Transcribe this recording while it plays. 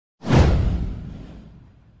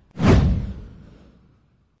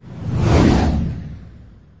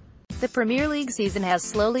The Premier League season has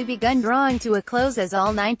slowly begun drawing to a close as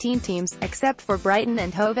all 19 teams, except for Brighton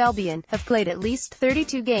and Hove Albion, have played at least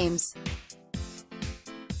 32 games.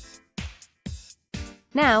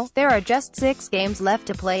 Now, there are just 6 games left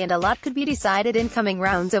to play and a lot could be decided in coming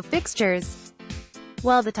rounds of fixtures.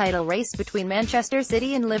 While the title race between Manchester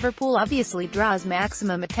City and Liverpool obviously draws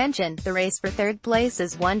maximum attention, the race for third place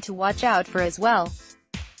is one to watch out for as well.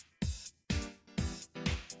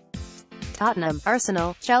 Tottenham,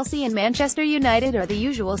 Arsenal, Chelsea and Manchester United are the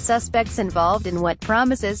usual suspects involved in what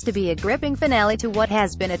promises to be a gripping finale to what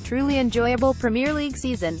has been a truly enjoyable Premier League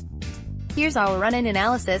season. Here's our run-in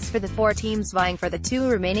analysis for the 4 teams vying for the 2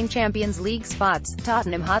 remaining Champions League spots.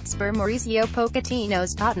 Tottenham Hotspur. Mauricio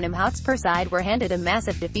Pochettino's Tottenham Hotspur side were handed a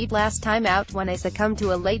massive defeat last time out when they succumbed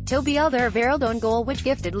to a late Toby Alderweireld own goal which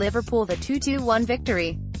gifted Liverpool the 2-1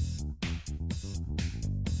 victory.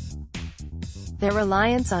 Their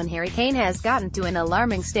reliance on Harry Kane has gotten to an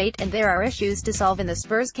alarming state, and there are issues to solve in the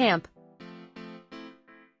Spurs camp.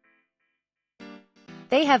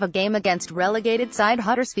 They have a game against relegated side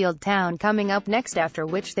Huddersfield Town coming up next, after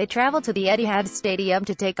which they travel to the Etihad Stadium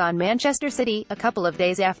to take on Manchester City, a couple of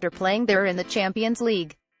days after playing there in the Champions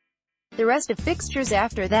League. The rest of fixtures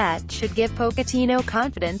after that should give Pochettino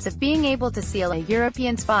confidence of being able to seal a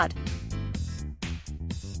European spot.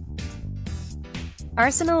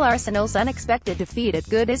 Arsenal's unexpected defeat at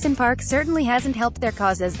Goodison Park certainly hasn't helped their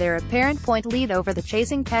cause, as their apparent point lead over the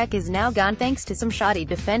chasing pack is now gone thanks to some shoddy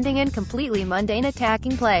defending and completely mundane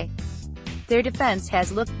attacking play. Their defense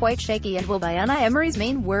has looked quite shaky and will be Unai Emery's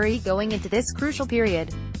main worry going into this crucial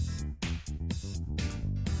period.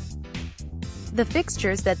 The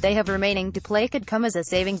fixtures that they have remaining to play could come as a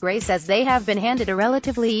saving grace, as they have been handed a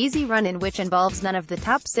relatively easy run-in which involves none of the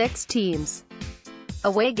top 6 teams.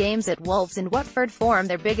 Away games at Wolves and Watford form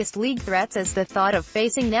their biggest league threats, as the thought of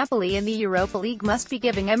facing Napoli in the Europa League must be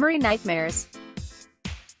giving Emery nightmares.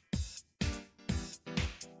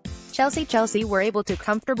 Chelsea were able to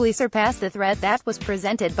comfortably surpass the threat that was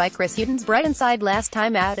presented by Chris Hughton's Brighton side last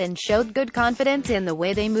time out and showed good confidence in the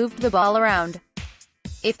way they moved the ball around.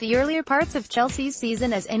 If the earlier parts of Chelsea's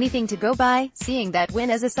season as anything to go by, seeing that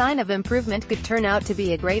win as a sign of improvement could turn out to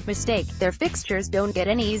be a great mistake. Their fixtures don't get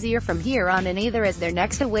any easier from here on in either, as their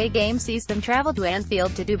next away game sees them travel to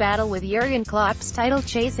Anfield to do battle with Jurgen Klopp's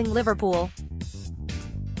title-chasing Liverpool.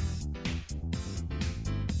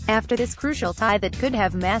 After this crucial tie that could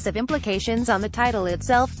have massive implications on the title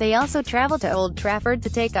itself, they also travel to Old Trafford to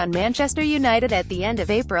take on Manchester United at the end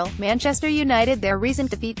of April. Manchester United, their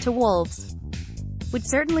recent defeat to Wolves, would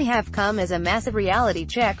certainly have come as a massive reality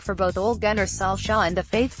check for both Ole Gunnar Solskjaer and the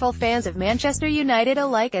faithful fans of Manchester United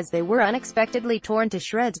alike, as they were unexpectedly torn to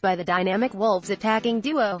shreds by the dynamic Wolves attacking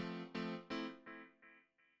duo.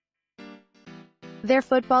 Their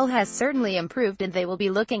football has certainly improved and they will be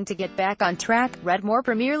looking to get back on track. Read more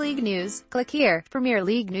Premier League news? Click here. Premier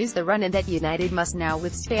League news: the run-in that United must now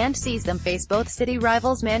withstand sees them face both city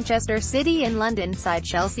rivals Manchester City and London side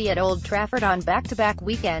Chelsea at Old Trafford on back-to-back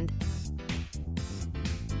weekend.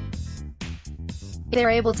 If they're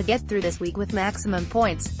able to get through this week with maximum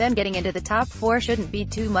points, then getting into the top 4 shouldn't be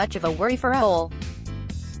too much of a worry for Ole.